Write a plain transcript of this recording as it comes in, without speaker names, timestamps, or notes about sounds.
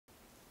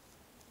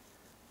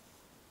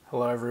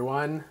Hello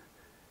everyone,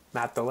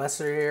 Matt the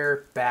Lesser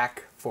here,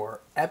 back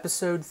for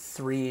episode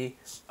 3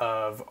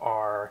 of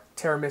our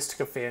Terra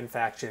Mystica Fan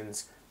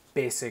Factions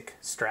Basic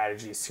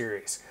Strategy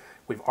series.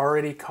 We've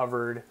already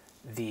covered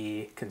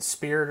the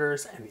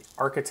Conspirators and the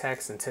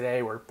Architects, and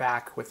today we're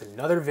back with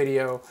another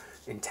video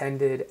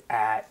intended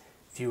at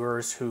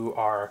viewers who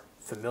are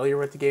familiar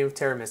with the game of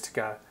Terra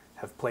Mystica,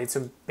 have played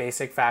some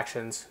basic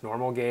factions,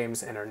 normal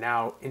games, and are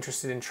now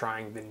interested in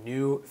trying the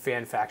new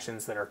fan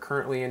factions that are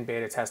currently in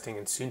beta testing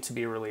and soon to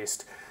be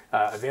released,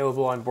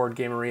 available on Board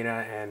Game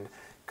Arena and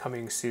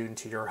coming soon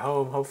to your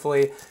home,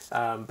 hopefully.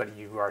 But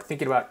you are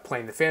thinking about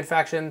playing the fan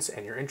factions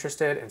and you're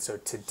interested, and so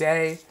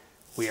today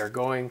we are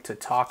going to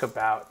talk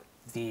about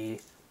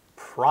the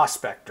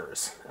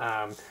Prospectors.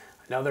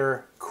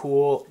 Another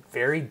cool,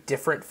 very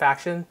different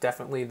faction,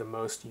 definitely the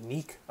most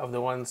unique of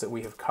the ones that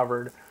we have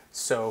covered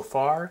so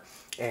far.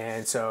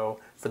 And so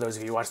for those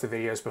of you who watched the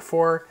videos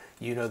before,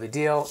 you know the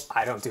deal.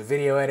 I don't do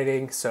video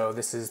editing, so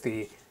this is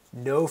the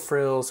no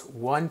frills,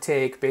 one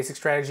take basic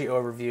strategy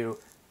overview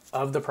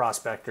of the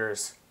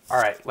Prospectors. All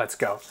right, let's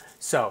go.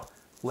 So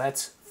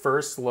let's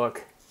first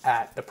look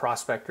at the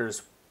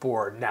Prospectors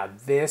board. Now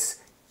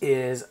this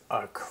is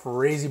a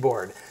crazy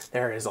board.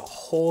 There is a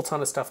whole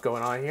ton of stuff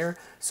going on here,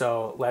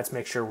 so let's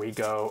make sure we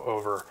go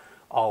over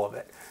all of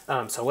it.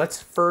 So let's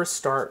first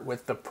start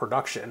with the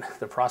production.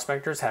 The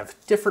Prospectors have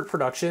different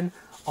production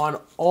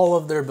on all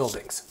of their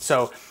buildings.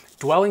 So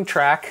dwelling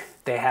track,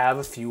 they have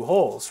a few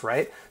holes,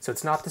 right? So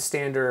it's not the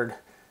standard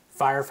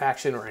fire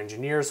faction or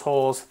engineers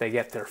holes. They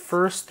get their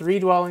first 3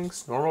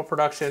 dwellings, normal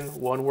production,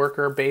 1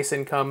 worker, base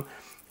income,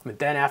 but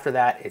then after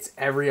that, it's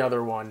every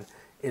other one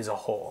is a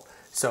hole.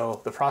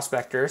 So the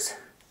Prospectors,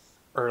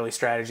 early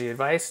strategy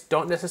advice,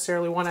 don't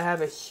necessarily want to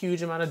have a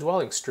huge amount of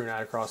dwellings strewn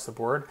out across the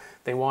board.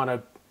 They want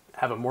to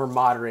have a more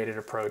moderated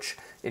approach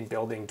in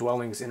building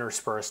dwellings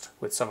interspersed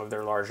with some of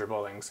their larger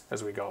buildings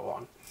as we go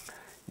along.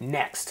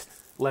 Next,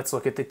 let's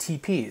look at the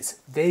TPs.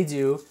 They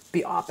do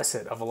the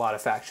opposite of a lot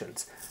of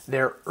factions.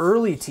 Their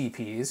early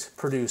TPs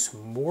produce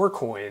more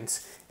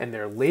coins, and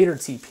their later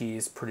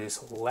TPs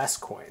produce less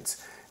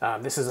coins.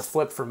 This is a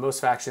flip for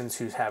most factions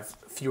who have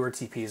fewer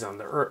TPs on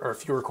the or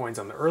fewer coins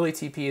on the early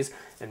TPs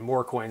and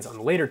more coins on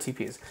the later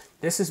TPs.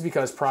 This is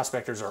because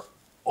Prospectors are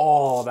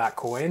all about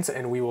coins,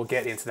 and we will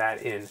get into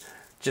that in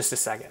just a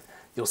second.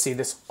 You'll see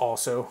this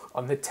also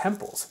on the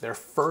temples. Their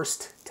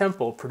first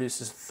temple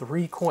produces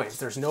 3 coins.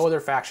 There's no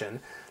other faction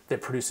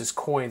that produces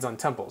coins on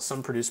temples.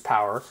 Some produce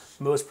power,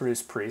 most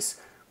produce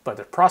priests, but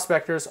the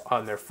Prospectors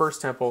on their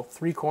first temple,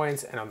 3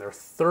 coins, and on their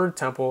third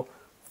temple,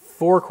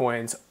 4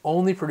 coins,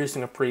 only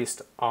producing a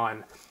priest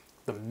on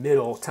the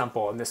middle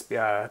temple. And this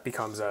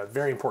becomes a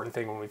very important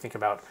thing when we think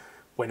about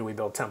when we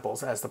build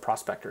temples as the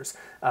Prospectors.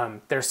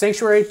 Their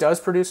sanctuary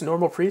does produce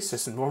normal priests,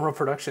 there's some normal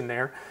production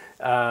there,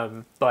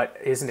 but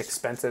is an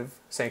expensive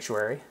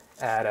sanctuary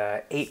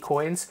at 8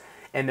 coins.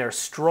 And their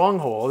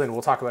stronghold, and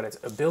we'll talk about its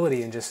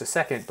ability in just a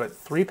second, but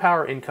 3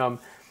 power income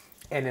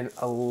and an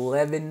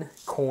 11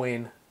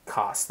 coin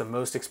cost, the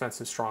most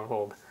expensive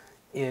stronghold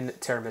in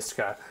Terra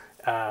Mystica.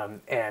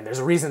 And there's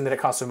a reason that it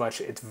costs so much.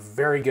 It's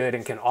very good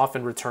and can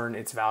often return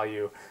its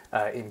value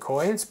in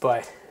coins,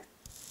 but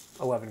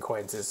 11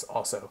 coins is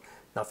also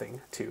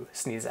nothing to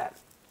sneeze at.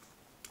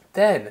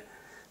 Then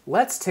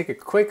let's take a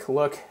quick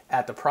look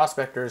at the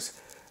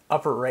Prospectors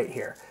upper right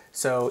here.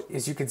 So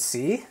as you can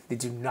see, they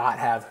do not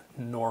have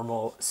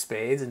normal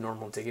spades and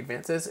normal dig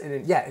advances.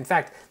 And yeah, in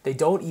fact, they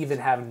don't even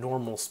have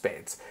normal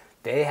spades.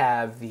 They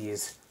have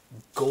these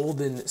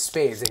golden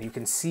spades. And you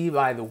can see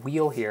by the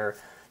wheel here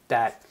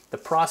that the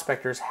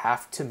Prospectors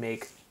have to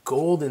make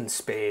golden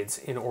spades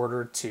in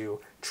order to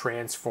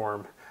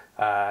transform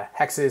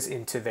hexes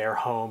into their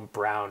home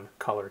brown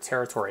color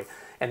territory.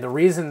 And the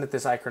reason that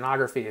this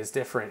iconography is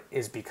different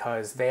is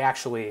because they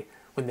actually,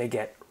 when they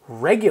get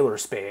regular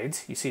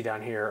spades, you see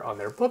down here on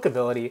their book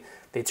ability,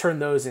 they turn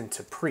those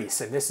into priests.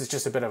 And this is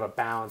just a bit of a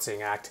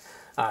balancing act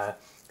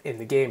in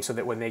the game, so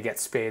that when they get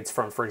spades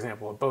from, for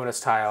example, a bonus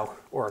tile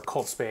or a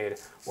cult spade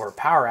or a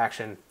power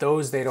action,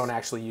 those they don't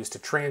actually use to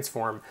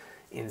transform.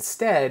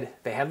 Instead,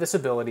 they have this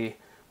ability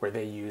where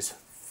they use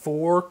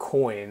 4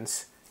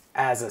 coins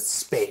as a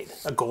spade,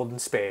 a golden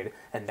spade,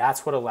 and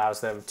that's what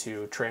allows them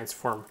to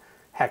transform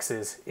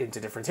hexes into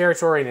different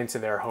territory and into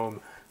their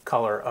home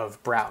color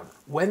of brown.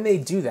 When they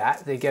do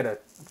that, they get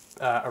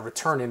a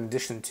return. In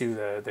addition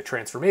to the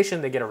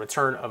transformation, they get a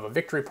return of a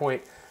victory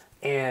point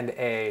and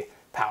a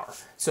power.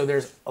 So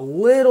there's a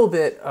little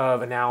bit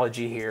of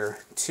analogy here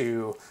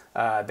to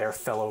their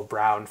fellow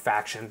brown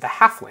faction, the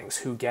Halflings,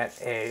 who get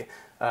a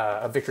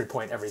victory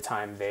point every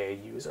time they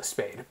use a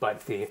spade.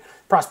 But the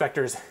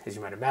Prospectors, as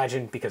you might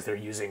imagine, because they're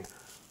using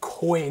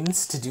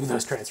coins to do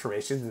those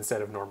transformations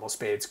instead of normal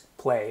spades,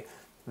 play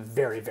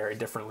very, very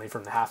differently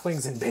from the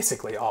Halflings and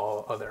basically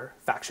all other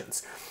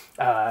factions,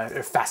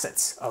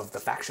 facets of the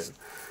faction.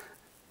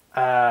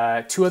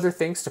 2 other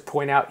things to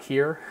point out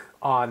here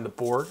on the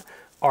board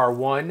are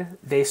one,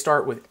 they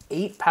start with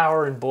 8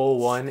 power in bowl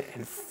 1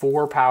 and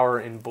 4 power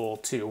in bowl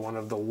 2, one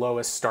of the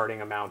lowest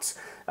starting amounts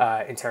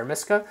in Terra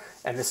Mystica.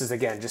 And this is,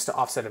 again, just to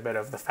offset a bit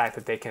of the fact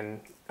that they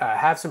can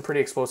have some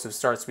pretty explosive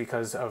starts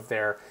because of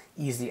their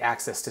easy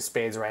access to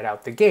spades right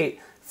out the gate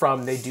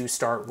from they do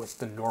start with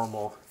the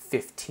normal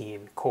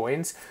 15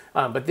 coins.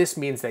 But this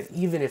means that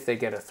even if they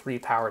get a 3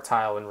 power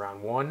tile in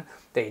round 1,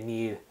 they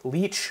need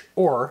leech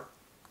or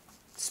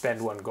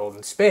spend 1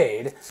 golden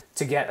spade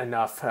to get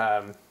enough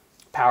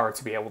power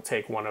to be able to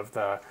take one of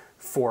the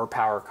 4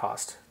 power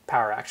cost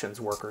power actions,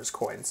 workers,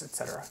 coins,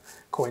 etc.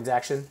 Coins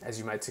action, as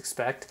you might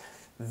expect,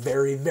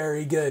 very,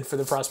 very good for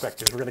the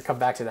prospectors. We're going to come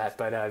back to that,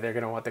 but they're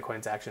going to want the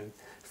coins action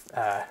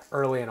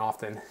early and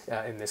often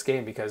in this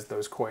game because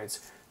those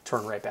coins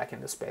turn right back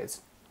into spades.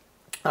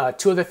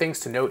 2 other things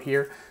to note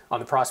here on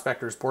the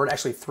prospectors board,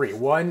 actually 3.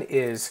 One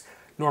is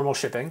normal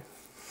shipping.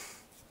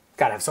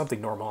 Got to have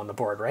something normal on the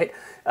board, right?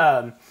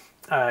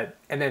 And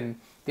then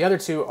the other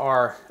 2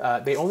 are,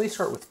 they only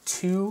start with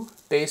 2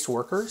 base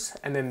workers,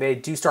 and then they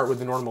do start with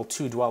the normal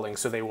 2 dwellings,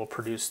 so they will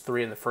produce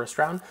 3 in the first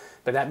round.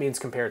 But that means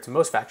compared to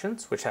most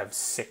factions, which have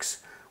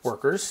 6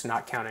 workers,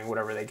 not counting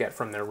whatever they get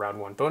from their round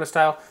 1 bonus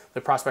tile,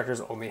 the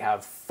prospectors only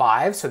have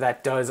 5, so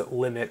that does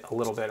limit a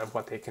little bit of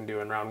what they can do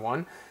in round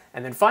 1.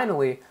 And then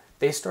finally,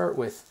 they start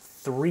with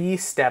 3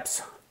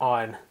 steps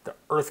on the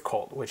Earth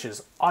Cult, which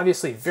is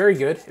obviously very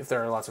good if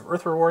there are lots of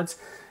Earth rewards,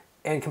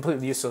 and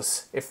completely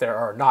useless if there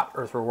are not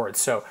Earth rewards.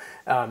 So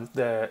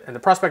the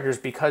prospectors,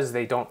 because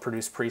they don't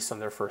produce priests on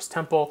their first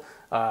temple,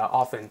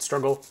 often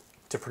struggle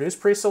to produce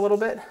priests a little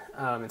bit,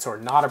 and so are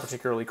not a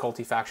particularly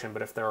culty faction,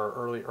 but if there are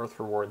early Earth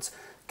rewards,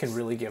 can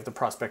really give the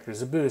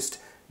prospectors a boost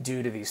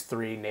due to these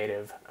 3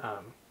 native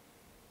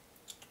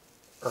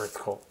Earth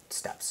Cult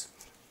steps.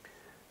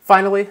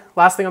 Finally,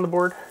 last thing on the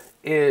board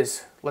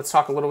is, let's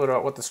talk a little bit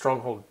about what the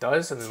Stronghold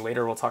does, and then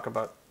later we'll talk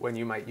about when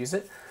you might use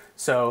it.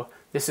 So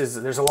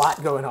there's a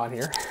lot going on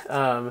here,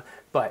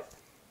 but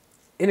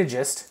in a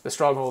gist, the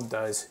Stronghold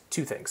does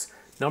 2 things.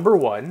 Number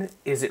 1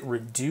 is it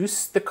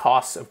reduces the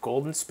costs of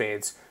golden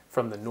spades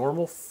from the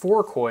normal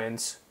 4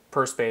 coins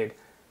per spade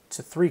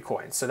to 3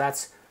 coins. So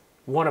that's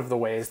one of the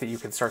ways that you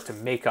can start to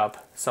make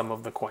up some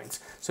of the coins.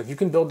 So if you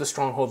can build the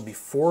Stronghold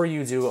before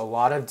you do a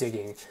lot of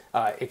digging,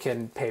 it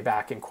can pay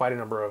back in quite a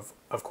number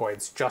of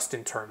coins just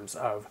in terms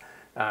of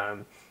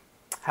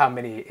how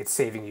many it's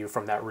saving you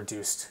from that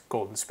reduced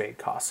golden spade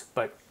cost.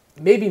 But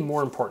maybe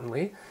more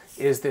importantly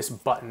is this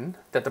button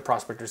that the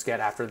prospectors get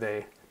after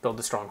they build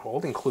the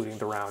Stronghold, including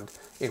the round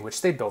in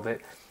which they build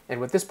it. And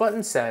what this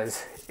button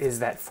says is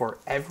that for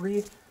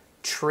every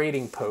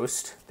trading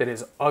post that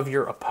is of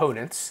your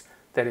opponent's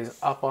that is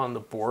up on the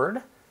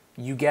board,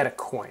 you get a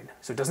coin.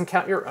 So it doesn't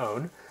count your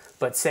own,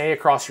 but say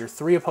across your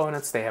 3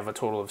 opponents, they have a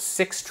total of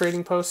 6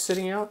 trading posts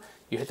sitting out.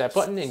 You hit that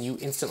button and you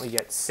instantly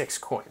get 6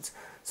 coins.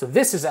 So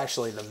this is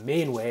actually the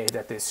main way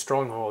that this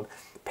Stronghold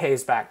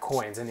pays back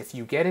coins. And if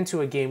you get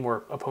into a game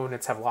where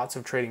opponents have lots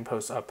of trading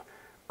posts up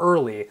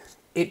early,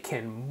 it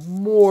can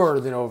more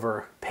than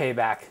over pay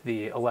back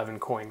the 11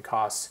 coin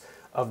costs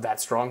of that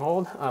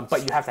Stronghold.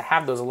 But you have to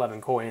have those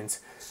 11 coins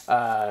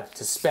to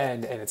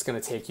spend, and it's going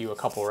to take you a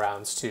couple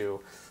rounds to,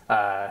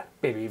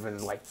 maybe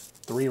even like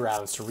 3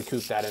 rounds to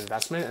recoup that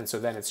investment. And so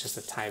then it's just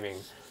a timing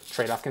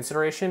trade-off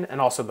consideration. And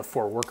also the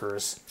 4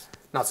 workers,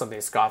 not something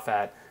to scoff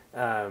at.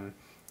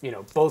 You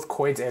know, both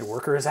coins and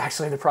workers,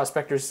 actually, the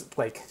prospectors,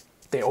 like,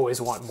 they always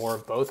want more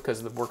of both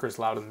because the workers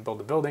allow them to build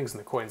the buildings and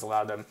the coins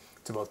allow them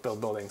to both build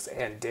buildings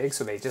and dig.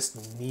 So they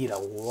just need a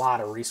lot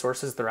of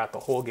resources throughout the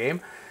whole game.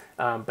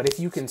 But if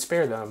you can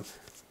spare them,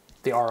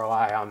 the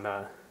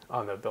ROI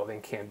on the building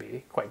can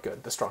be quite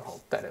good. The Stronghold,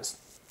 that is.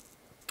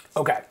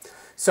 Okay,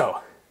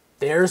 so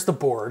there's the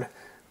board.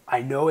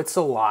 I know it's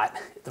a lot.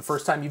 The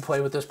first time you play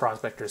with those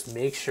prospectors,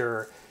 make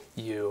sure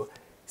you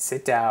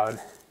sit down,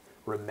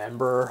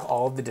 remember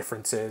all of the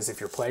differences. If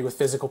you're playing with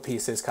physical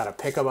pieces, kind of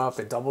pick them up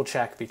and double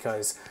check,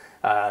 because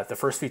the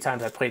first few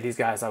times I played these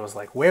guys, I was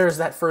like, where is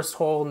that first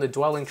hole in the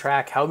dwelling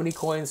track? How many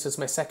coins does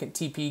my second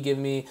TP give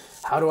me?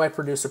 How do I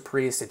produce a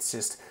priest? It's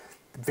just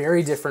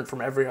very different from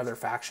every other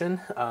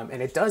faction,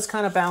 and it does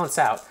kind of balance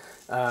out,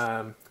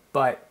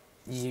 but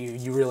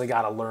you really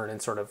got to learn and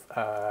sort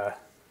of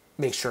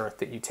make sure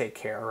that you take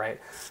care,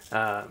 right?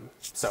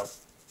 So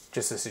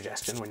just a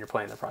suggestion when you're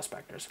playing the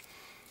prospectors.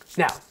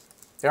 Now,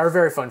 they are a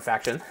very fun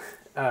faction.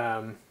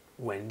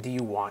 When do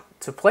you want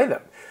to play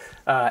them?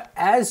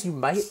 As you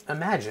might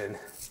imagine,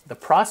 the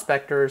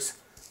prospectors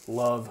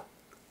love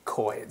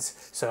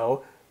coins.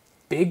 So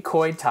big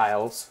coin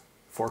tiles,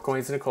 4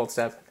 coins in a cold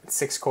step, and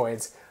 6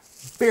 coins,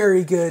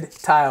 very good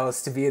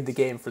tiles to be in the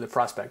game for the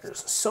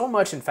prospectors. So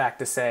much, in fact,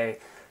 to say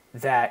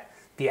that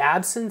the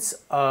absence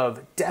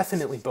of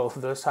definitely both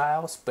of those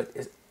tiles, but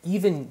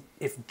even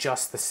if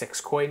just the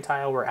 6 coin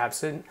tile were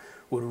absent,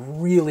 would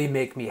really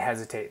make me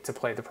hesitate to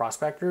play the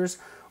prospectors,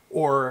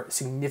 or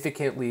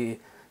significantly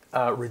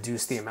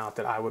reduce the amount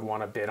that I would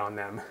want to bid on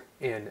them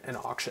in an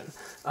auction.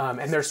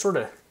 And there's sort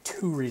of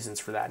 2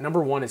 reasons for that.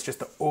 Number 1 is just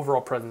the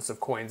overall presence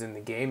of coins in the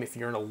game. If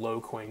you're in a low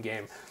coin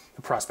game,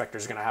 the prospector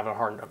is going to have a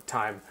hard enough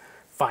time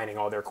finding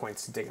all their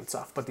coins to dig and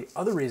stuff. But the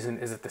other reason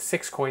is that the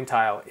 6 coin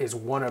tile is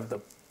one of the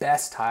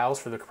best tiles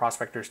for the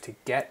prospectors to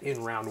get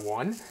in round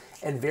 1,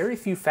 and very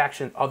few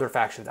other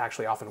factions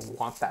actually often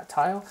want that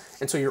tile,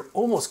 and so you're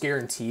almost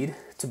guaranteed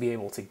to be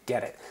able to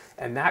get it.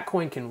 And that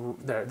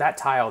that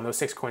tile and those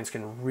 6 coins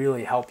can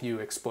really help you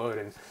explode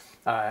and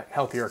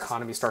help your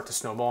economy start to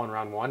snowball in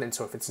round 1. And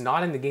so if it's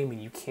not in the game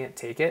and you can't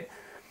take it,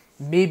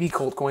 maybe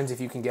Colt coins, if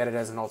you can get it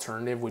as an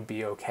alternative, would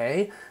be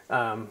okay,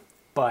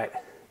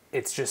 but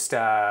it's just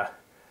a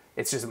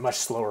much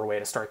slower way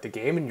to start the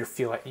game, and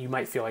you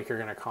might feel like you're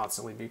going to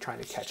constantly be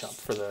trying to catch up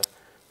for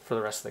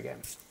the rest of the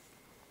game.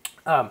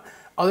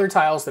 Other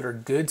tiles that are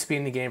good to be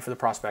in the game for the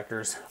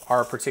prospectors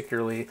are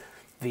particularly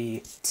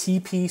the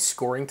TP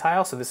scoring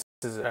tile. So this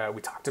is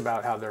we talked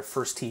about how their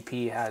first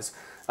TP has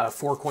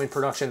 4 coin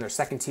production, their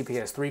second TP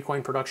has 3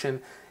 coin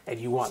production, and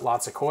you want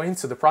lots of coins.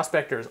 So the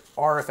prospectors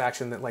are a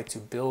faction that like to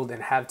build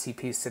and have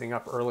TPs sitting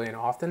up early and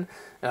often,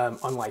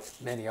 unlike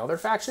many other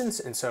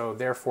factions, and so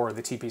therefore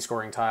the TP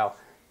scoring tile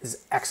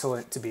is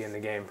excellent to be in the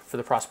game for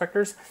the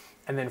prospectors.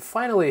 And then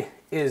finally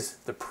is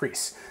the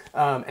priests.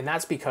 And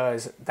that's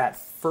because that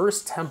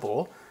first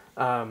temple,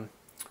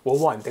 well,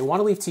 one, they want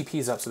to leave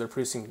TPs up so they're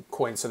producing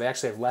coins, so they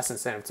actually have less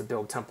incentive to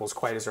build temples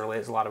quite as early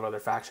as a lot of other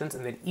factions.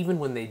 And then even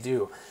when they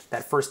do,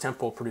 that first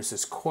temple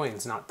produces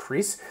coins, not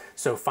priests.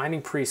 So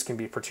finding priests can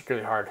be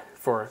particularly hard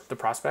for the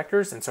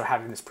prospectors, and so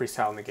having this priest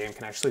tile in the game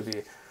can actually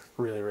be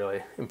really,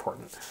 really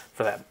important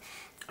for them.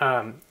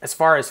 As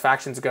far as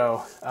factions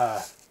go,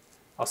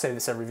 I'll say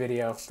this every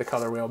video, the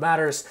color wheel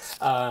matters,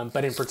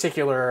 but in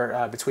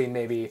particular between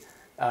maybe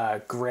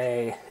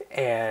gray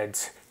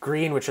and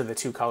green, which are the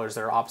 2 colors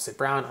that are opposite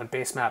brown. On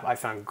base map, I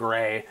found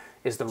gray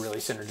is the really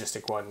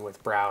synergistic one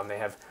with brown. They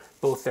have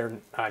both their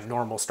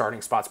normal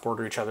starting spots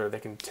border each other.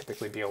 They can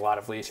typically be a lot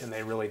of leech, and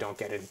they really don't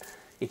get in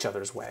each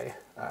other's way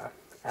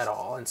at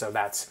all. And so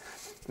that's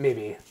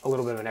maybe a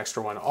little bit of an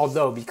extra one.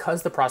 Although,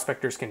 because the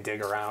prospectors can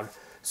dig around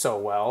so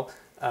well,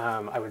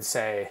 I would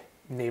say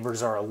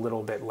neighbors are a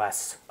little bit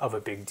less of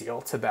a big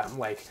deal to them.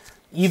 Like,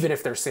 even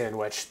if they're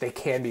sandwiched, they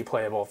can be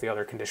playable if the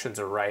other conditions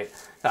are right.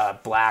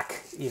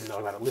 Black, even though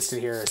I've got it listed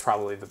here, is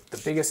probably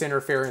the biggest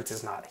interference.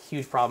 Is not a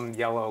huge problem.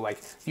 Yellow, like,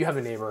 if you have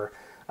a neighbor,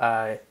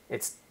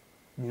 it's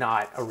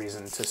not a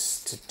reason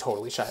to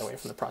totally shy away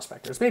from the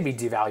prospectors. Maybe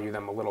devalue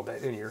them a little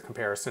bit in your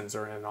comparisons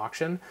or in an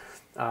auction,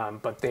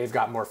 but they've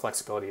got more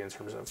flexibility in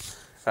terms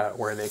of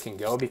where they can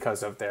go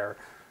because of their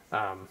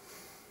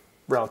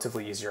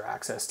relatively easier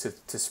access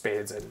to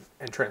spades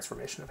and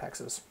transformation of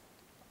hexes.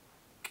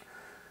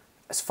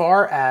 As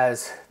far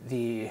as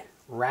the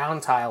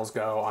round tiles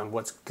go on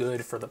what's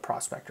good for the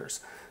prospectors,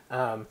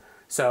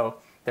 so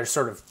there's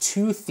sort of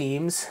 2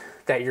 themes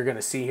that you're going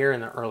to see here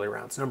in the early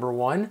rounds. Number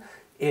 1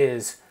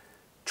 is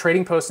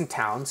trading posts and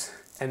towns,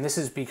 and this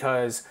is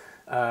because,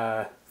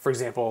 for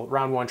example,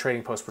 round 1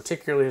 trading post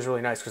particularly is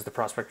really nice because the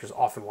prospectors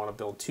often want to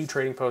build 2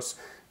 trading posts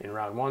in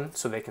round 1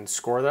 so they can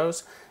score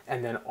those,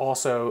 and then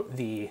also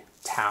the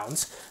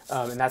towns,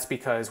 and that's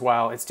because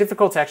while it's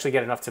difficult to actually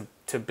get enough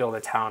to build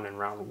a town in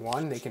round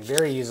 1, they can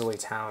very easily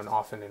town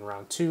often in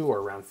round 2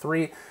 or round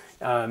 3,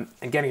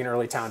 and getting an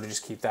early town to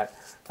just keep that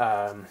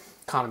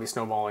economy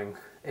snowballing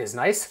is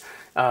nice.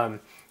 And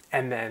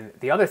then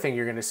the other thing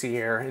you're going to see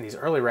here in these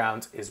early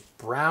rounds is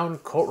brown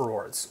cult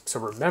rewards. So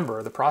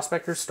remember, the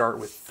prospectors start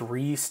with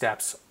 3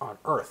 steps on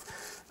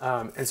Earth,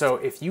 and so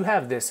if you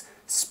have this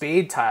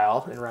spade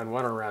tile in round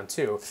 1 or round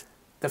 2,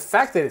 the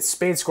fact that it's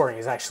spade scoring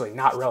is actually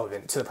not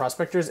relevant to the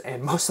prospectors,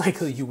 and most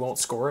likely you won't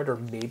score it, or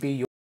maybe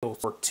you'll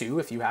score 2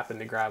 if you happen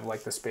to grab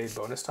like the spade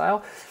bonus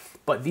tile.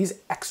 But these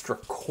extra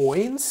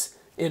coins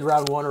in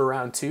round 1 or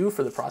round 2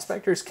 for the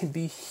prospectors can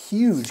be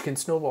huge, can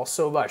snowball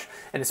so much.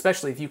 And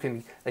especially if you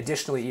can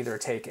additionally either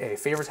take a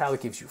favor tile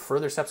that gives you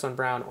further steps on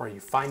brown, or you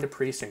find a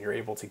priest and you're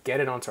able to get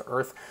it onto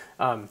Earth.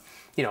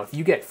 You know, if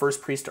you get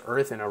first priest to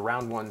Earth in a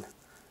round 1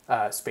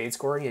 spade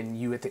scoring, and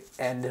you at the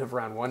end of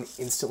round 1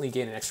 instantly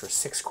gain an extra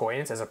 6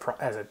 coins as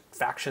a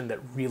faction that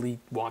really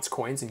wants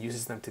coins and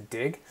uses them to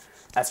dig,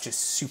 that's just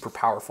super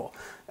powerful.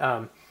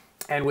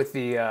 And with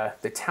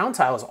the town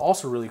tile is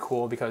also really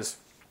cool because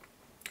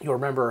you'll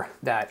remember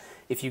that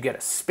if you get a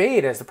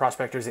spade as the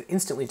prospectors, it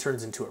instantly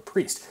turns into a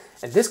priest.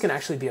 And this can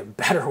actually be a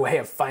better way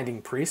of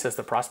finding priests as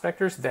the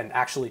prospectors than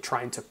actually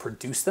trying to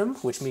produce them,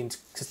 which means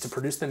to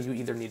produce them, you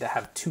either need to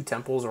have 2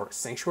 temples or a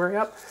sanctuary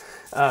up.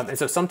 And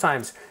so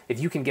sometimes if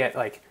you can get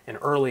like an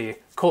early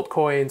cult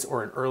coins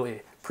or an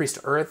early priest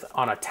to Earth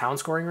on a town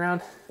scoring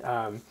round,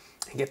 and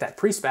get that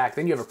priest back,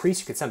 then you have a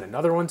priest, you can send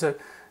another one to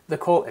the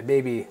cult, and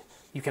maybe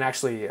you can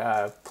actually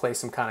play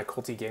some kind of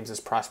culty games as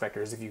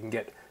prospectors if you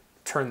can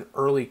turn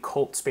early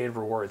cult spade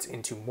rewards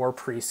into more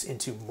priests,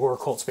 into more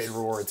cult spade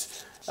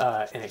rewards,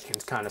 and it can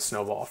kind of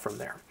snowball from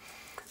there.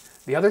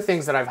 The other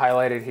things that I've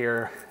highlighted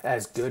here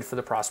as good for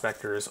the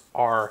prospectors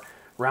are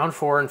round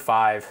 4 and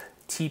 5,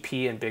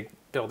 TP and big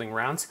building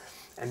rounds.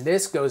 And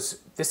this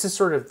is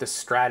sort of the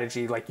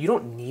strategy. Like, you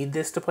don't need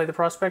this to play the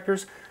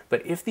Prospectors,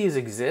 but if these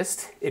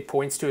exist, it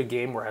points to a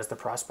game where as the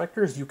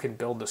Prospectors, you can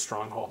build the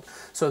Stronghold.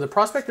 So the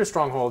Prospector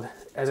Stronghold,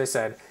 as I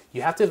said,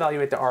 you have to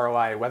evaluate the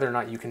ROI, whether or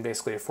not you can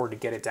basically afford to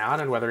get it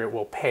down and whether it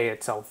will pay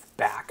itself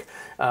back.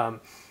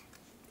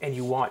 And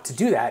you want to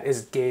do that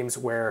is games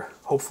where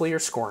hopefully you're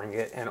scoring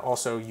it and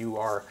also you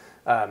are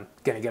going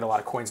to get a lot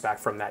of coins back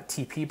from that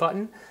TP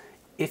button.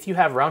 If you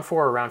have round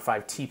 4 or round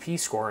 5 TP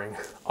scoring,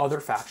 other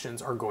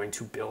factions are going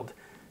to build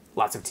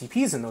lots of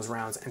TPs in those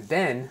rounds. And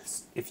then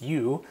if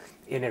you,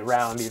 in a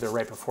round either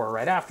right before or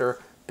right after,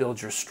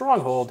 build your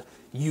stronghold,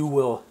 you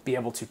will be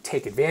able to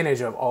take advantage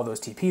of all those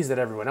TPs that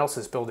everyone else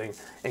is building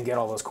and get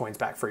all those coins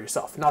back for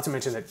yourself. Not to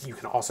mention that you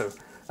can also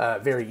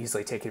very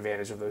easily take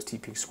advantage of those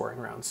TP scoring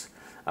rounds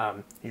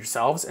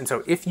yourselves. And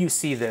so if you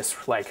see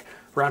this like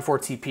round 4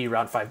 TP,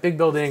 round 5 big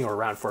building, or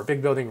round 4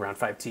 big building, round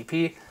 5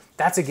 TP,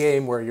 that's a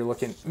game where you're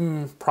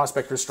looking,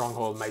 Prospector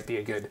Stronghold might be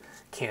a good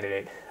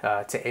candidate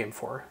to aim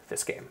for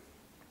this game.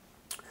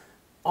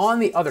 On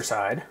the other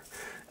side,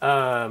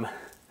 on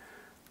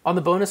the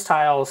bonus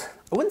tiles,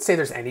 I wouldn't say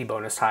there's any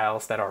bonus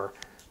tiles that are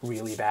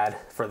really bad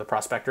for the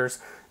Prospectors.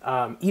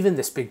 Even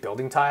this big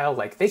building tile,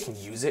 like, they can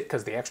use it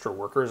because the extra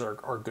workers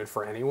are good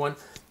for anyone.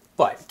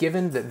 But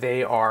given that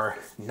they are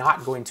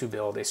not going to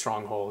build a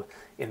stronghold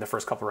in the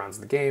first couple rounds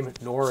of the game,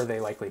 nor are they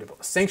likely to build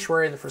a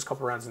sanctuary in the first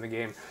couple rounds in the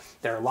game,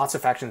 there are lots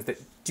of factions that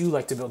do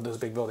like to build those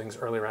big buildings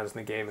early rounds in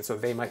the game, and so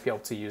they might be able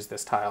to use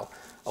this tile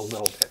a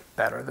little bit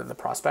better than the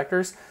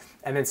Prospectors.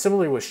 And then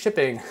similarly with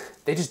shipping,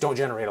 they just don't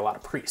generate a lot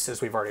of priests, as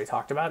we've already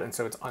talked about, and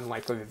so it's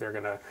unlikely that they're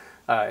going to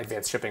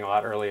advance shipping a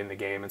lot early in the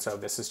game, and so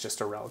this is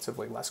just a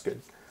relatively less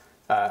good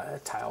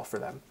tile for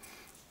them.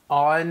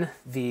 On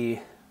the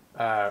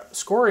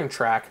scoring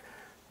track,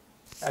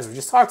 as we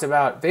just talked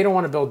about, they don't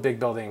want to build big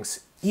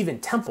buildings, even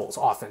temples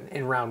often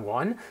in round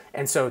 1.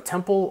 And so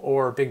temple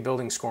or big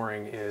building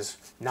scoring is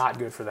not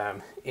good for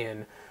them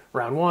in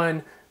round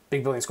 1.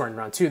 Big building scoring in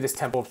round 2. This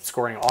temple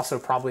scoring also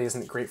probably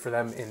isn't great for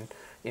them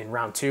in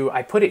round 2.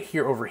 I put it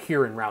here over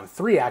here in round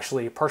 3,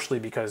 actually, partially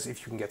because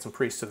if you can get some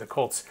priests to the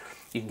cults,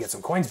 you can get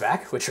some coins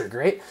back, which are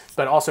great,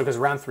 but also because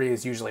round 3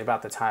 is usually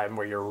about the time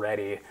where you're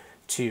ready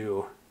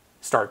to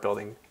start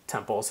building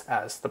temples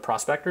as the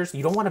Prospectors.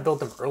 You don't want to build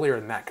them earlier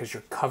than that because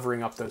you're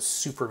covering up those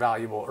super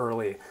valuable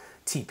early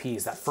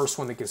TPs, that first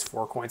one that gives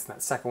 4 coins and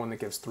that second one that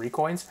gives 3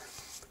 coins.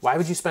 Why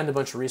would you spend a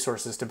bunch of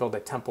resources to build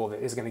a temple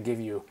that is going to give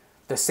you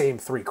the same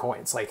 3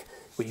 coins? Like,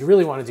 what you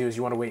really want to do is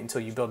you want to wait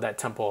until you build that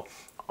temple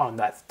on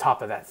that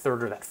top of that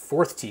 3rd or that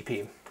 4th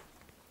TP.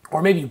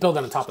 Or maybe you build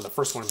it on top of the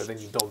first one, but then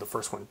you build the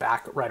first one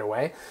back right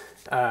away.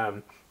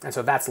 And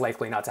so that's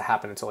likely not to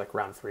happen until like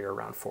round 3 or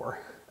round 4.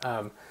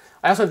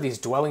 I also have these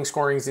dwelling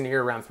scorings in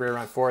here, round 3 or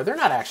round 4. They're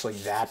not actually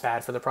that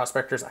bad for the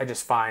Prospectors. I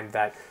just find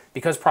that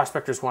because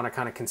Prospectors want to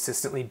kind of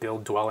consistently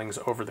build dwellings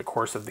over the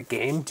course of the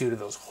game due to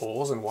those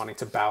holes and wanting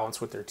to balance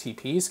with their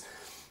TPs,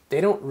 they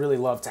don't really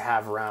love to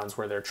have rounds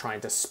where they're trying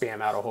to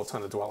spam out a whole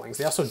ton of dwellings.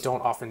 They also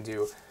don't often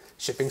do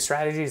shipping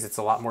strategies. It's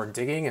a lot more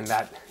digging, and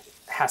that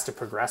has to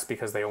progress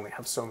because they only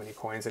have so many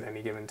coins at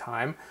any given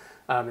time.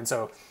 And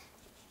so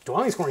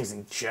dwelling scorings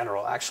in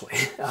general actually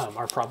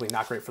are probably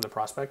not great for the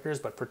Prospectors,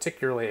 but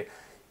particularly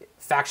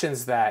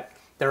factions that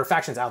there are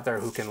factions out there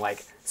who can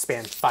like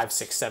span 5,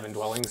 6, 7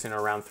 dwellings in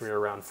a round 3 or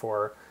round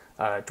 4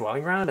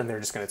 dwelling round, and they're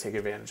just going to take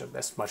advantage of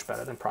this much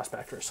better than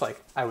Prospectors.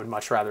 Like, I would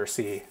much rather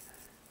see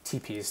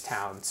TP's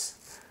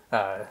towns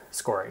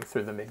scoring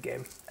through the mid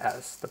game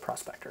as the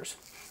Prospectors.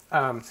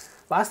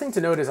 Last thing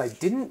to note is I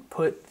didn't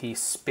put the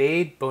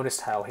spade bonus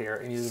tile here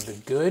in either the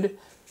good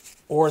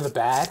or the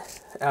bad,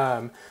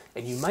 and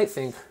you might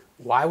think,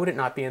 why would it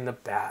not be in the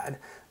bad?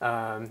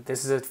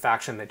 This is a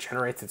faction that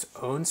generates its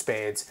own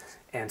spades,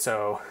 and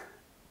so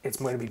it's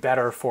going to be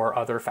better for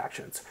other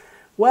factions.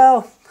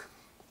 Well,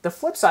 the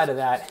flip side of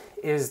that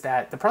is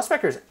that the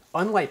Prospectors,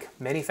 unlike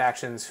many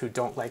factions who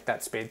don't like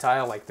that spade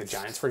tile, like the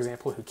Giants, for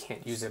example, who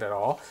can't use it at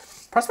all,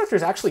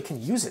 Prospectors actually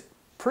can use it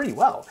pretty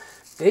well.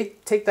 They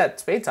take that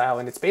spade tile,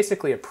 and it's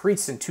basically a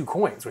priest and 2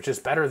 coins, which is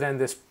better than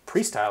this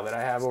priest tile that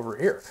I have over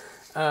here.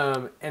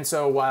 And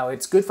so while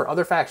it's good for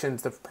other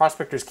factions, the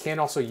Prospectors can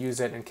also use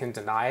it and can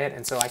deny it.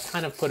 And so I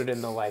kind of put it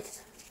in the like,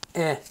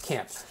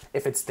 camp.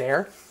 If it's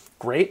there,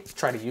 great,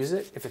 try to use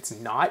it. If it's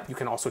not, you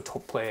can also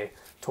play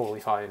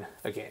totally fine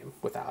a game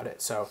without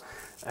it. So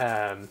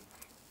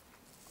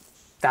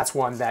that's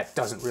one that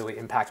doesn't really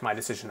impact my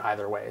decision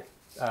either way,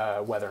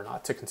 whether or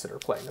not to consider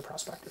playing the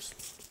Prospectors.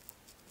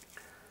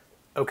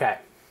 Okay,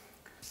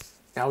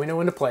 now we know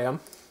when to play them.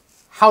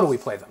 How do we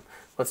play them?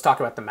 Let's talk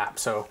about the map.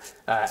 So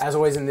as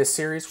always in this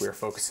series, we are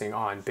focusing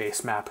on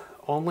base map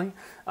only.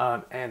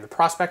 And the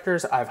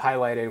Prospectors I've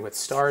highlighted with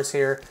stars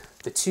here,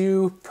 the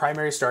 2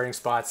 primary starting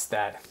spots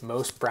that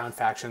most brown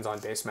factions on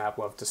base map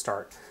love to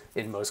start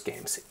in most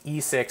games,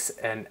 E6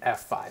 and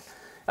F5.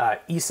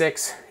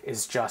 E6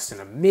 is just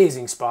an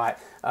amazing spot.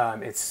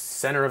 It's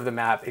center of the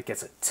map. It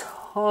gets a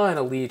ton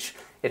of leech.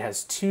 It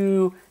has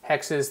 2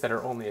 hexes that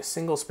are only a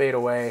single spade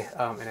away,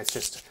 and it's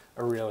just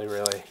a really,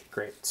 really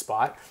great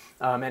spot.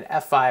 And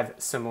F5,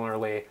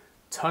 similarly,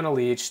 ton of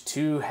leech,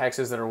 2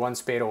 hexes that are 1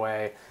 spade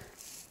away.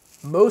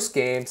 Most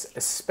games,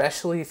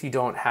 especially if you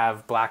don't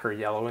have black or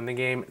yellow in the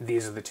game,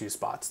 these are the 2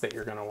 spots that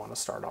you're going to want to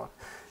start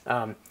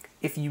on.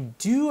 If you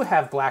do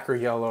have black or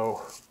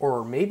yellow,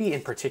 or maybe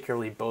in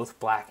particularly both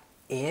black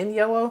and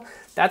yellow,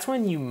 that's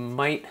when you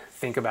might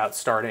think about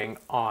starting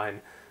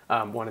on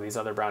one of these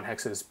other brown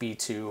hexes,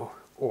 B2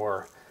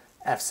 or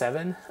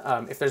F7.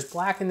 If there's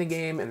black in the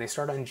game and they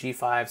start on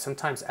G5,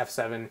 sometimes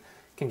F7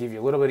 can give you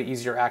a little bit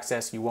easier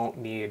access. You won't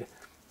need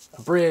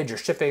a bridge or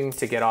shipping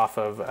to get off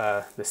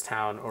of this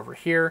town over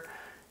here.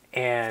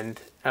 And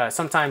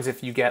sometimes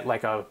if you get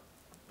like a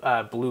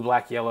blue,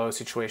 black, yellow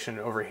situation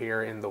over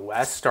here in the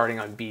west, starting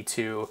on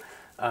B2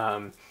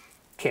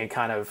 can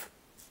kind of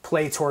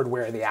play toward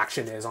where the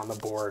action is on the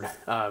board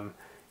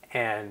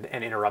and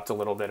interrupt a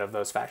little bit of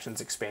those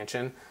factions'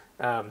 expansion.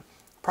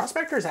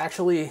 Prospectors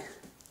actually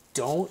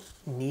don't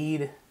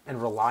need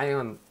and rely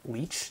on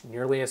leech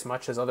nearly as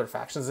much as other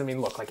factions. I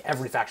mean, look, like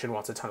every faction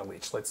wants a ton of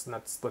leech. Let's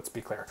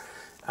be clear.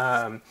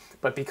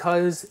 But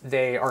because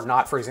they are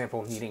not, for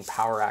example, needing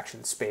power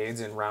action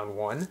spades in round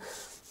 1,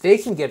 they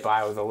can get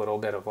by with a little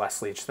bit of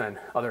less leech than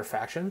other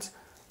factions.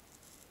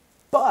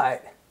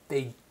 But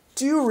they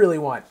do really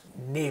want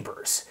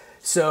neighbors.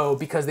 So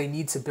because they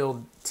need to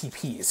build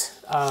TPs.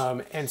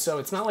 And so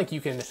it's not like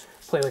you can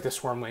play like the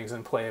Swarmlings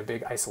and play a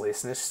big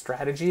isolationist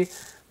strategy.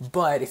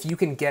 But if you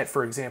can get,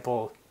 for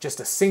example, just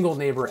a single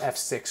neighbor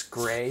F6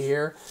 gray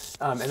here,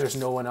 and there's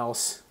no one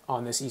else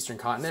on this eastern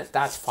continent,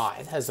 that's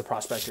fine as the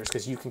Prospectors,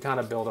 because you can kind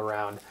of build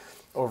around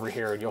over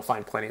here and you'll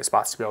find plenty of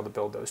spots to be able to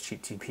build those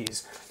cheap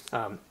TPs.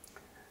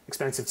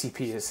 Expensive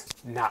TP is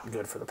not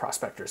good for the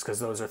Prospectors because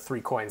those are 3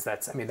 coins.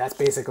 That's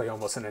basically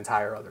almost an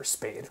entire other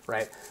spade,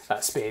 right?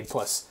 Spade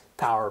plus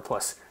power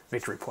plus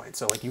victory point.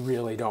 So like you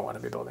really don't want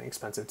to be building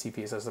expensive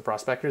TPs as the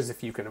Prospectors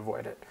if you can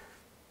avoid it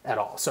at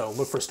all. So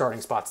look for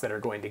starting spots that are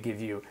going to give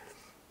you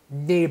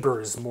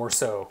neighbors more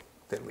so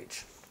than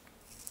leech.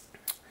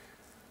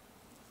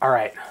 All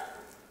right.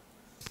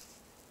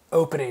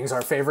 Openings,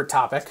 our favorite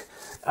topic.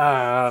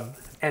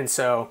 And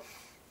so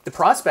the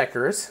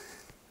Prospectors,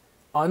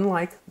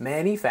 unlike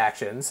many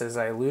factions, as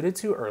I alluded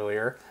to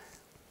earlier,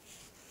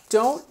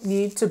 don't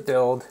need to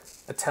build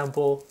a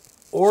temple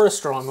or a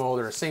stronghold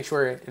or a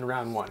sanctuary in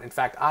round 1. In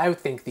fact, I would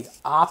think the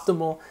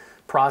optimal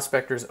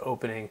Prospectors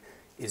opening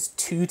is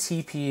 2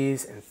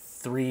 TPs and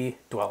 3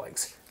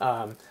 dwellings.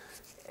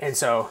 And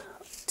so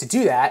to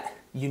do that,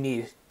 you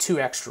need 2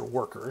 extra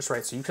workers,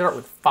 right? So you start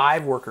with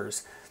 5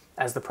 workers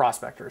as the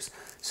Prospectors.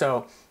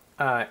 So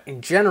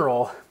in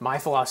general, my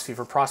philosophy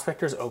for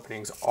Prospectors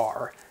openings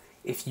are,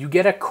 if you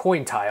get a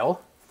coin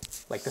tile,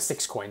 like the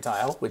 6 coin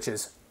tile, which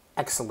is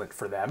excellent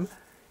for them,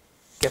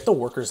 get the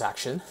workers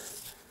action,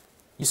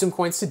 use some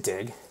coins to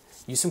dig,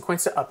 use some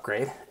coins to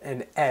upgrade,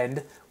 and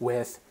end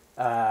with,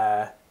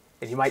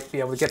 and you might be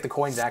able to get the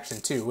coins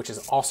action too, which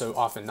is also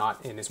often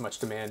not in as much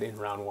demand in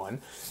round 1.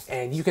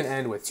 And you can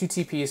end with 2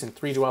 TPs and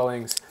 3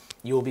 dwellings.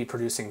 You will be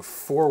producing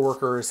 4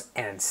 workers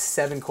and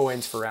 7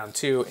 coins for round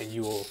 2, and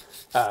you will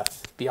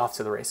be off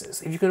to the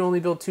races. If you can only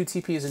build 2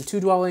 TPs and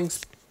 2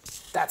 dwellings,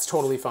 that's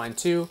totally fine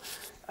too.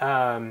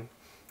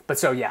 But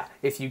so yeah,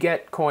 if you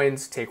get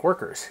coins, take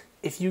workers.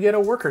 If you get a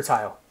worker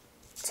tile,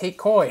 take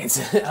coins.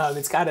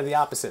 It's kind of the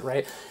opposite,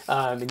 right?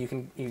 And you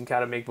can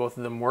kind of make both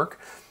of them work.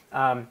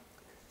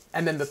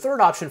 And then the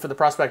third option for the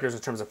Prospectors in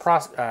terms of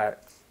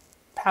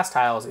pass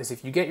tiles is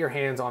if you get your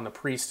hands on the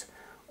priest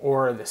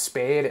or the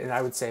spade, and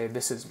I would say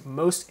this is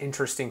most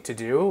interesting to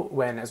do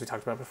when, as we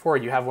talked about before,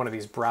 you have one of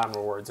these brown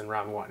rewards in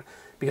round 1.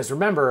 Because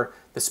remember,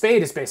 the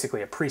spade is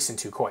basically a priest and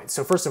 2 coins.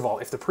 So first of all,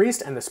 if the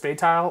priest and the spade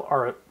tile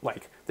are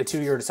like the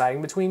 2 you're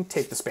deciding between,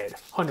 take the spade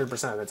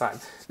 100% of the time.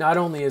 Not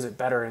only is it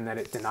better in that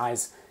it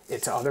denies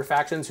it to other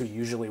factions who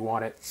usually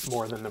want it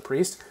more than the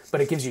priest, but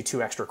it gives you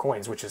 2 extra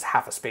coins, which is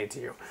half a spade to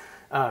you.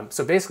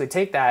 So basically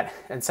take that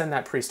and send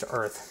that priest to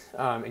Earth,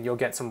 and you'll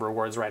get some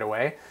rewards right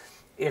away.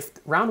 If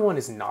round 1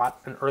 is not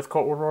an Earth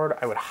Cult reward,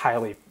 I would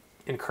highly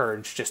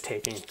encourage just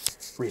taking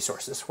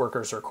resources,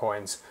 workers or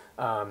coins.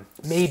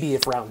 Maybe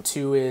if round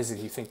 2 is, and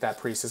you think that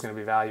priest is going to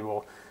be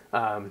valuable.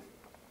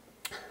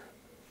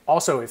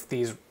 Also, if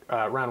these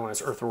round 1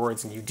 is Earth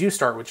rewards and you do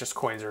start with just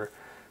coins or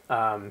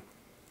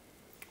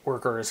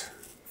workers,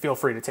 feel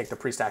free to take the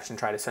priest action,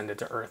 try to send it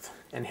to Earth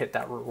and hit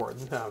that reward.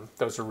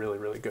 Those are really,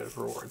 really good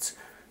rewards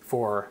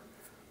for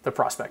the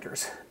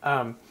Prospectors.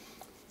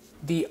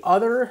 The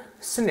other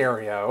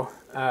scenario,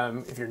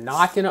 if you're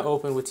not going to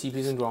open with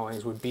TPs and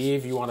dwellings, would be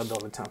if you want to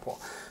build a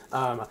temple.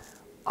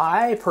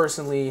 I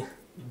personally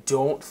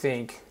don't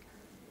think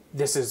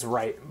this is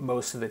right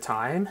most of the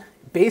time.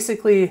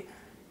 Basically,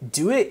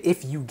 do it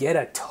if you get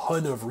a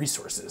ton of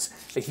resources.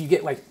 If you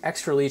get like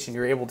extra leech and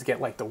you're able to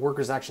get like the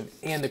workers action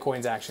and the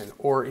coins action,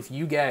 or if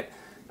you get,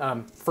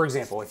 for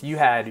example, if you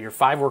had your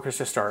 5 workers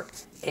to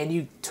start and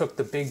you took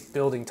the big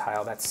building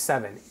tile, that's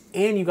 7,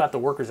 and you got the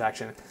workers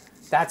action,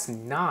 that's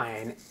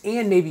 9,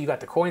 and maybe you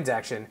got the coins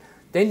action,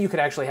 then you could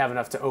actually have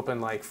enough to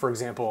open, like, for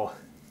example,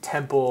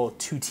 temple,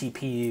 2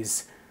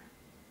 TPs,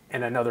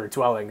 and another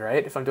dwelling,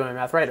 right? If I'm doing my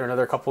math right, or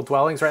another couple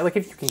dwellings, right? Like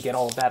if you can get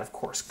all of that, of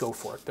course, go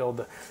for it.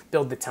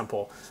 Build the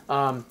temple.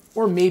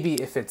 Or maybe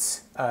if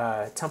it's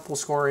temple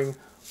scoring,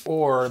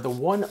 or the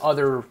one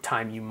other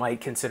time you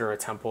might consider a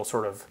temple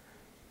sort of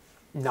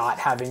not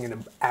having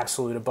an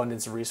absolute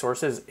abundance of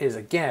resources is,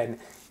 again,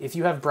 if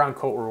you have brown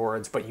coat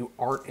rewards, but you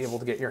aren't able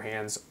to get your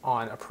hands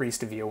on a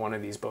priest via one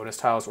of these bonus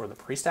tiles or the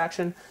priest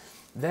action,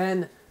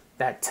 then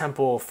that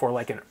temple for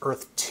like an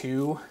Earth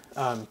 2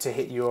 to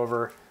hit you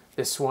over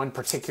this one,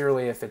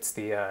 particularly if it's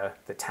the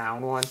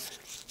town one,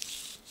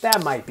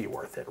 that might be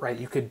worth it, right?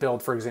 You could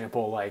build, for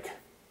example, like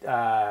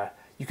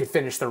you could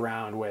finish the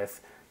round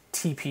with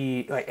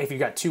TP, like if you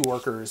got 2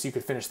 workers, you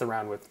could finish the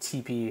round with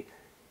TP,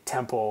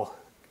 temple,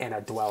 and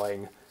a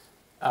dwelling,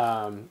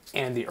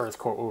 and the Earth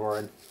Court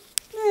Reward,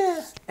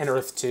 and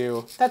Earth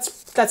 2.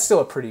 That's still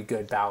a pretty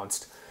good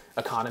balanced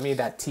economy.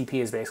 That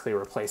TP is basically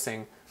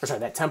replacing, or sorry,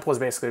 that temple is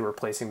basically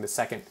replacing the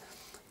second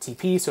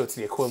TP, so it's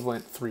the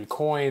equivalent 3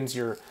 coins.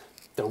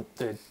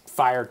 The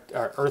fire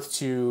Earth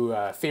 2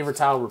 favor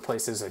tile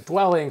replaces a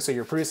dwelling, so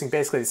you're producing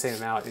basically the same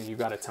amount, and you've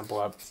got a temple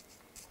up.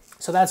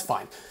 So that's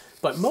fine.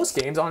 But most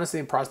games,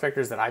 honestly,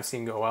 prospectors that I've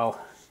seen go well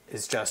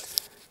is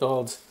just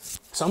build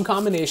some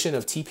combination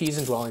of TPs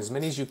and dwellings, as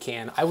many as you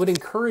can. I would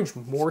encourage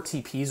more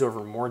TPs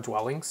over more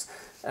dwellings.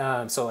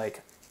 So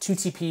like 2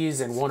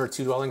 TPs and 1 or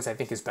 2 dwellings, I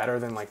think is better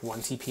than like 1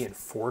 TP and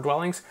 4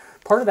 dwellings.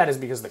 Part of that is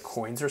because the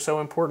coins are so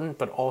important,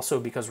 but also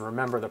because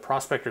remember the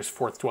prospector's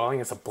 4th dwelling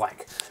is a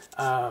blank.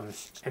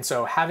 And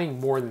so having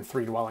more than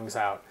 3 dwellings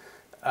out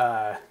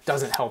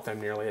doesn't help them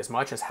nearly as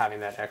much as having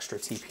that extra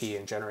TP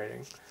and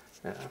generating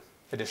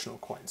additional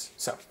coins.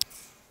 So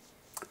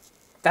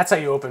that's how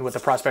you open with the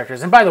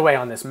prospectors. And by the way,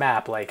 on this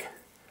map, like,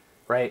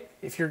 right,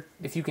 if you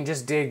can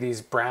just dig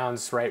these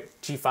browns, right,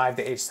 G5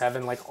 to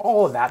H7, like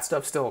all of that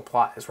stuff still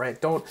applies, right?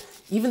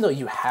 Even though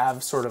you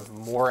have sort of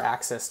more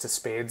access to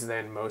spades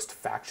than most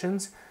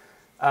factions,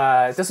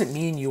 it doesn't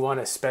mean you want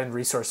to spend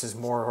resources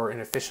more or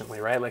inefficiently,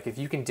 right? Like if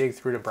you can dig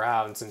through to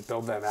browns and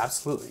build them,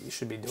 absolutely, you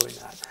should be doing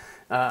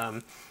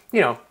that.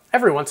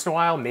 Every once in a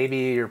while, maybe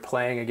you're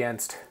playing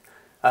against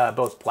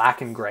both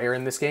black and gray are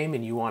in this game,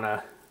 and you want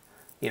to,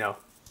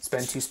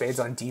 spend 2 spades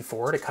on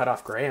D4 to cut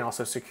off gray and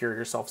also secure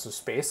yourself some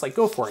space. Like,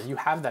 go for it. You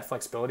have that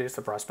flexibility as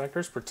the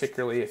prospectors,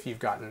 particularly if you've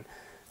gotten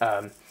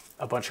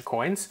a bunch of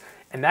coins.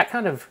 And that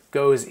kind of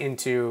goes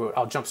into,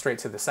 I'll jump straight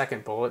to the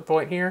second bullet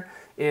point here,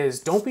 is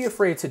don't be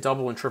afraid to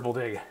double and triple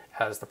dig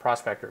as the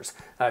prospectors.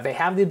 They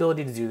have the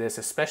ability to do this,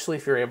 especially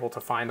if you're able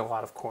to find a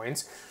lot of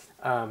coins.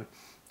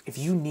 If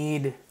you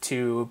need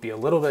to be a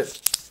little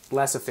bit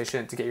less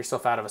efficient to get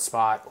yourself out of a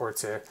spot or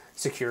to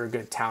secure a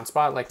good town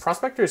spot, like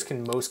prospectors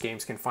most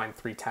games can find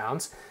 3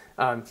 towns.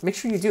 Make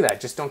sure you do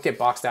that. Just don't get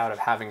boxed out of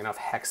having enough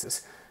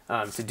hexes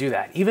to do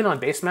that. Even on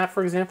base map,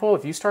 for example,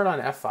 if you start on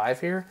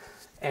F5 here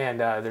and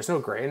there's no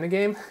gray in the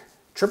game,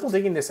 triple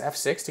digging this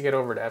F6 to get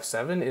over to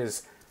F7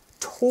 is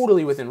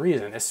totally within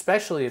reason,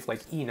 especially if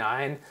like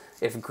E9,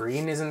 if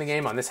green is in the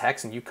game on this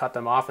hex and you cut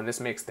them off, and this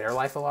makes their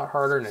life a lot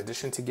harder in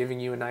addition to giving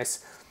you a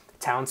nice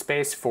town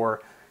space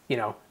for,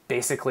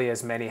 basically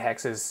as many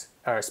hexes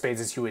or spades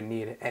as you would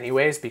need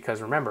anyways,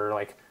 because remember,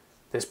 like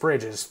this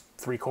bridge is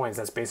 3 coins.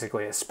 That's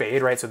basically a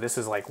spade, right? So this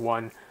is like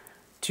 1,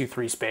 2,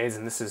 3 spades,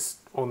 and this is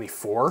only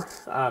 4,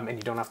 and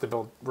you don't have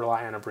to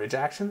rely on a bridge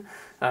action.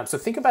 So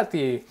think about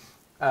the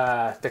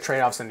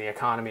trade-offs in the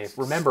economy.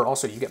 Remember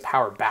also you get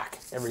power back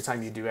every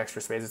time you do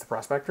extra spades as the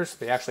prospectors. So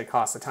they actually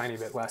cost a tiny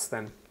bit less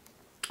than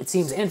it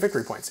seems, and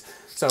victory points.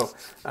 So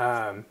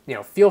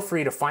feel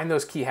free to find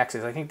those key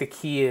hexes. I think the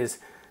key is,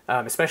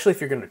 especially if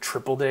you're going to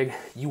triple dig,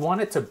 you want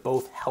it to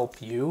both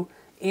help you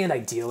and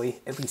ideally,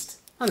 at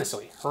least not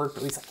necessarily hurt, but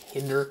at least like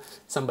hinder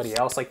somebody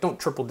else. Like don't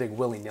triple dig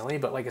willy-nilly,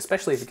 but like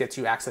especially if it gets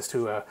you access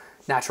to a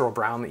natural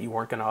brown that you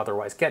weren't going to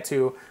otherwise get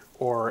to,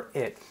 or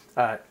it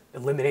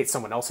eliminates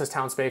someone else's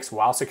town space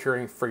while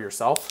securing for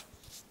yourself.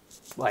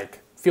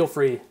 Like feel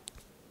free,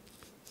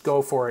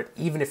 go for it,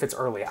 even if it's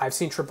early. I've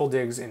seen triple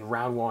digs in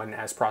round 1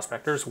 as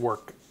prospectors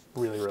work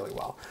really, really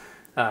well.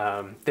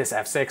 This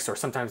F6 or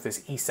sometimes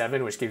this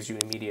E7, which gives you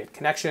immediate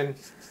connection.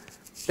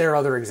 There are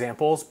other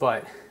examples,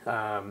 but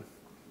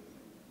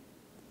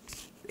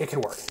it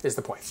can work, is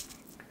the point.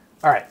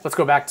 All right, let's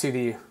go back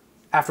to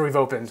after we've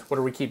opened, what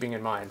are we keeping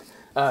in mind?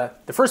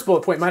 The first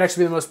bullet point might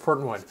actually be the most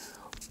important one.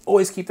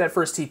 Always keep that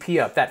first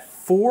TP up. That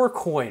 4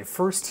 coin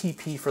first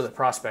TP for the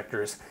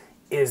prospectors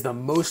is the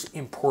most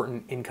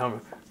important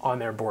income on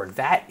their board.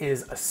 That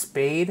is a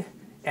spade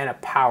and a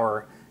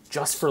power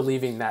just for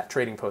leaving that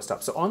trading post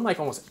up. So unlike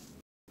almost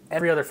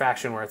every other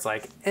faction where it's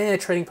like,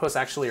 trading posts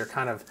actually are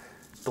kind of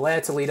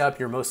bled to lead up,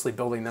 you're mostly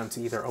building them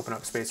to either open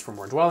up space for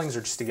more dwellings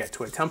or just to get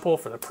to a temple.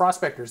 For the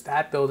prospectors,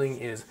 that building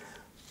is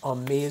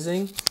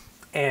amazing,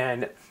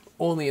 and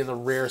only in the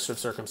rarest of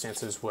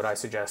circumstances would I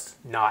suggest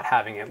not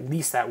having at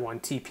least that 1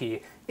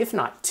 TP, if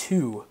not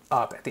 2,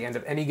 up at the end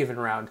of any given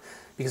round,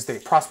 because the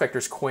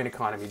prospector's coin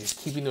economy, just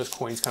keeping those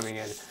coins coming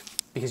in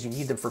because you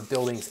need them for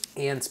buildings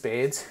and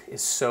spades,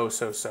 is so,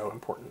 so, so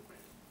important.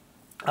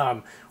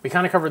 We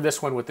kind of covered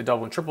this one with the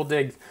double and triple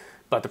dig,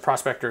 but the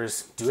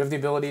Prospectors do have the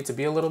ability to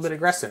be a little bit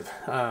aggressive,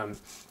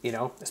 you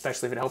know,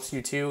 especially if it helps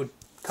you to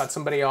cut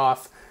somebody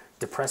off,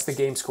 depress the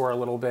game score a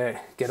little bit,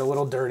 get a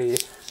little dirty.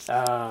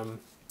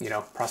 You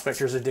know,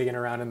 Prospectors are digging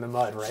around in the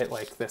mud, right?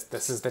 Like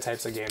this is the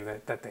types of game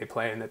that they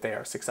play and that they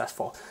are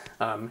successful.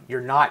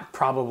 You're not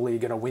probably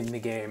going to win the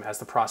game as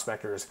the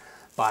Prospectors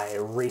by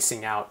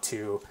racing out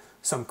to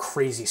some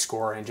crazy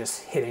score and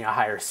just hitting a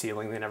higher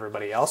ceiling than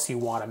everybody else. You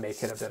want to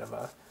make it a bit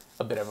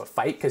of a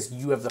fight because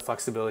you have the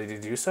flexibility to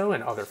do so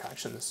and other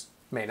factions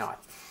may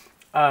not.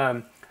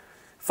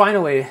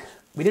 Finally,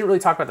 we didn't really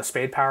talk about the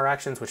spade power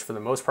actions, which for the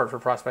most part for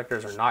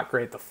Prospectors are not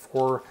great. The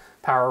 4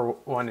 power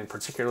one in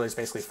particular is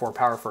basically 4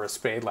 power for a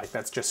spade. Like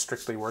that's just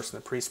strictly worse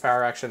than the priest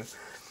power action.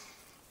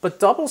 But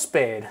double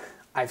spade,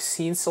 I've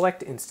seen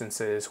select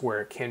instances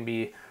where it can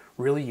be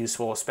really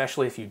useful,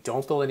 especially if you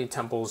don't build any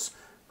temples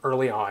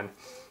early on.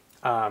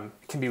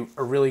 It can be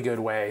a really good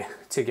way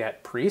to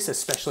get priests,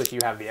 especially if you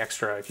have the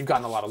extra, if you've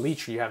gotten a lot of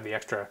leech or you have the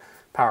extra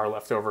power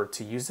left over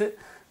to use it.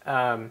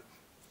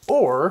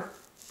 Or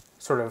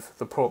sort of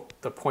the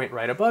point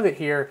right above it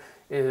here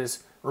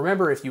is,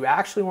 remember, if you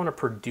actually want to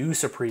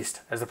produce a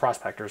priest as the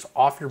Prospectors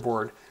off your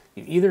board,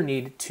 you either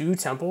need 2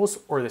 temples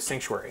or the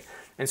sanctuary.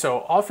 And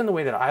so often the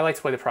way that I like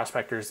to play the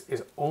Prospectors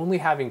is only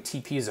having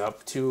TPs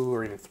up, 2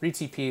 or even 3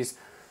 TPs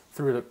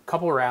through a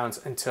couple of rounds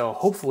until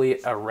hopefully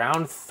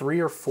around 3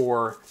 or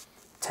 4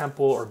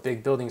 temple or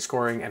big building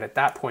scoring, and at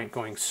that point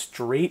going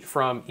straight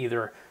from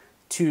either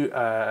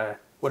to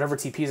whatever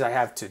TPs I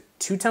have to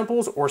 2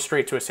 temples or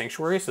straight to a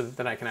sanctuary, so that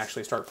then I can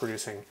actually start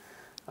producing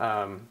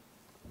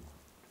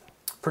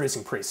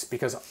priests.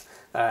 Because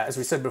as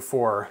we said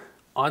before,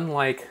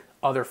 unlike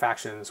other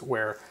factions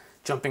where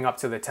jumping up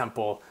to the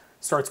temple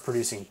starts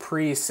producing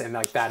priests, and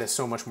like that is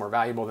so much more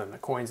valuable than the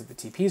coins that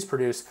the TPs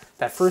produce,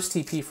 that first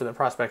TP for the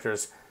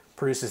Prospectors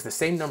produces the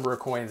same number of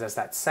coins as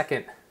that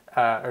second,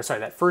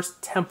 that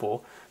first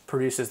temple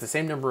produces the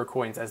same number of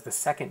coins as the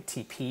second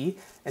TP,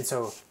 and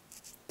so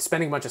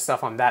spending a bunch of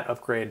stuff on that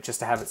upgrade just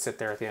to have it sit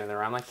there at the end of the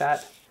round like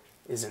that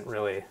isn't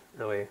really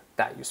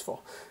that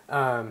useful.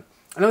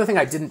 Another thing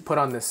I didn't put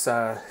on this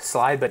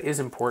slide but is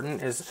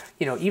important is,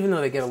 you know, even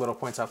though they get a little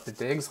points off the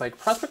digs, like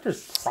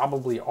Prospectors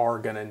probably are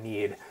going to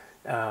need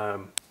a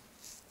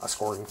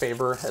scoring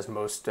favor, as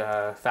most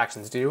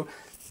factions do,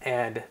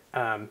 and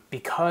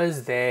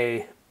because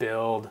they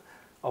build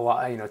a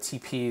lot, you know,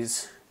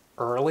 TPs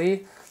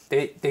early,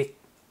 they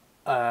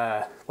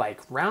like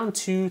round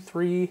 2,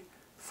 3,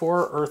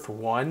 4 Earth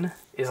 1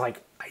 is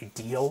like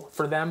ideal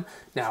for them.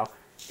 Now,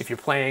 if you're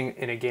playing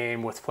in a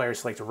game with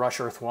players who like to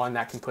rush Earth 1,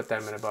 that can put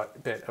them in a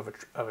bit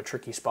of a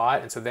tricky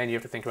spot. And so then you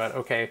have to think about,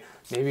 okay,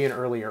 maybe an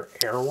earlier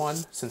Air 1,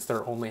 since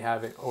they're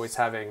always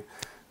having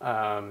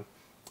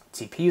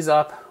TPs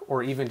up,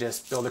 or even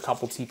just build a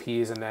couple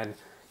TPs and then,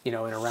 you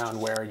know, in a round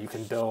where you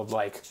can build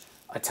like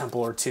a temple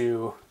or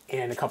 2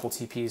 and a couple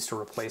TPs to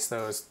replace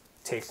those,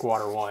 take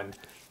water 1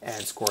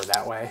 and score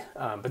that way.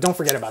 But don't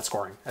forget about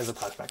scoring as the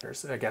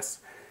Prospectors, I guess,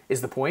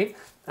 is the point,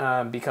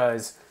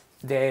 because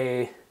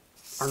they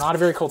are not a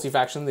very culty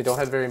faction. They don't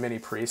have very many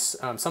priests.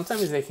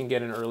 Sometimes they can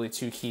get an early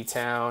 2-key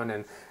town,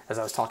 and as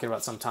I was talking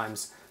about,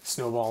 sometimes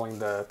snowballing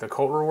the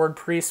cult reward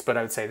priest, but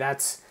I would say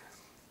that's,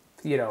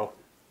 you know,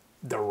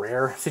 the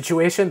rare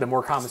situation. The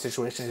more common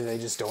situation is they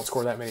just don't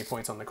score that many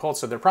points on the cult,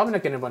 so they're probably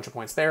not getting a bunch of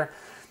points there.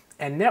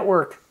 And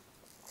network,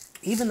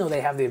 even though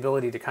they have the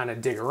ability to kind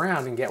of dig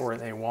around and get where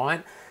they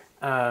want,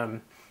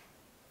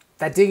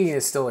 that digging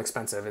is still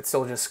expensive. It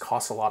still just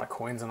costs a lot of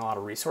coins and a lot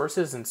of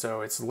resources, and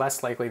so it's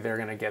less likely they're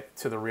going to get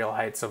to the real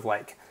heights of,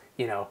 like,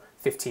 you know,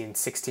 15,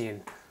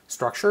 16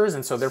 structures,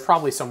 and so they're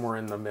probably somewhere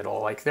in the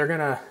middle. Like, they're going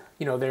to,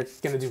 you know, they're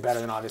going to do better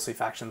than obviously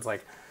factions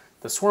like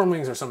the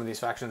Swarmlings or some of these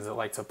factions that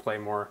like to play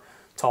more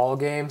tall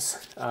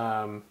games,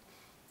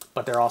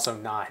 but they're also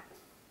not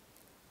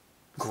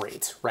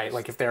great, right?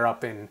 Like if they're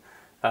up in,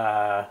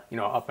 you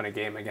know, up in a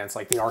game against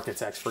like the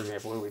Architects, for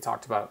example, who we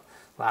talked about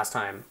last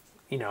time,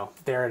 you know,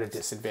 they're at a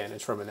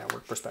disadvantage from a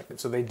network perspective.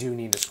 So they do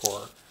need to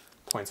score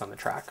points on the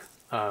track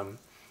along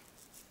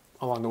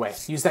the way.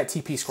 Use that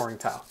TP scoring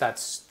tile.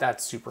 That's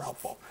super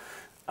helpful.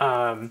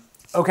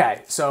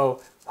 Okay,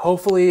 so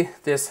hopefully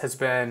this has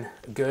been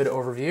a good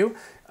overview.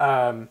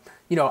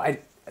 You know, I'd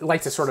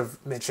like to sort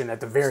of mention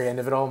at the very end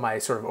of it all my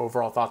sort of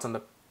overall thoughts on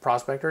the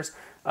Prospectors,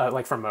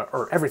 like from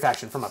or every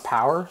faction from a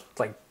power,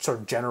 like sort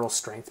of general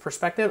strength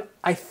perspective.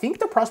 I think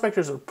the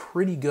Prospectors are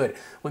pretty good.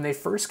 When they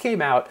first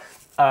came out,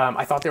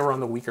 I thought they were on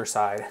the weaker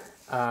side,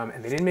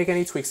 and they didn't make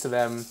any tweaks to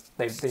them.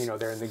 They you know,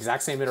 they're in the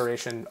exact same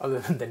iteration other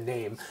than the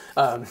name,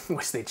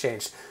 which they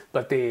changed.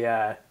 But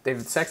the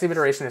exact same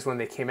iteration as when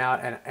they came out,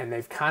 and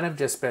they've kind of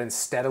just been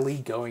steadily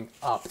going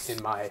up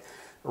in my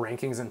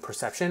rankings and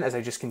perception as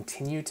I just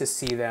continue to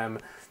see them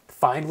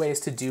find ways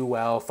to do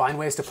well, find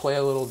ways to play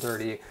a little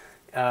dirty.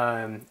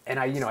 And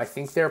I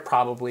think they're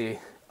probably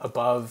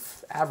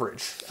above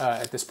average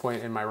at this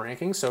point in my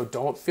rankings. So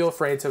don't feel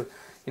afraid to,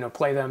 you know,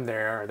 play them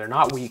there. They're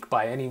not weak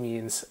by any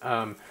means.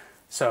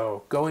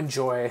 So go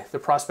enjoy the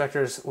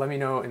Prospectors. Let me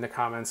know in the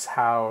comments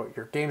how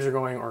your games are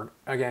going, or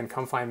again,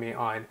 come find me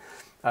on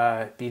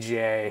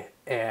BGA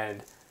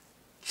and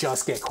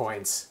just get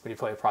coins when you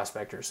play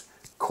Prospectors.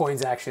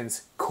 Coins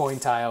actions, coin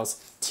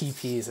tiles,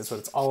 TPs, that's what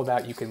it's all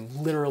about. You can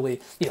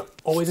literally,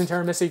 always in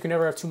Terra Mystica, you can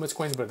never have too much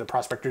coins, but the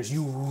Prospectors,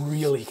 you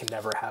really can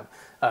never have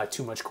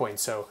too much coins.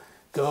 So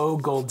go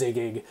gold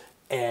digging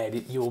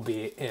and you'll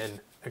be in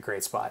a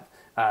great spot.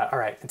 All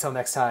right, until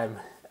next time,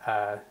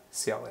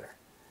 see y'all later.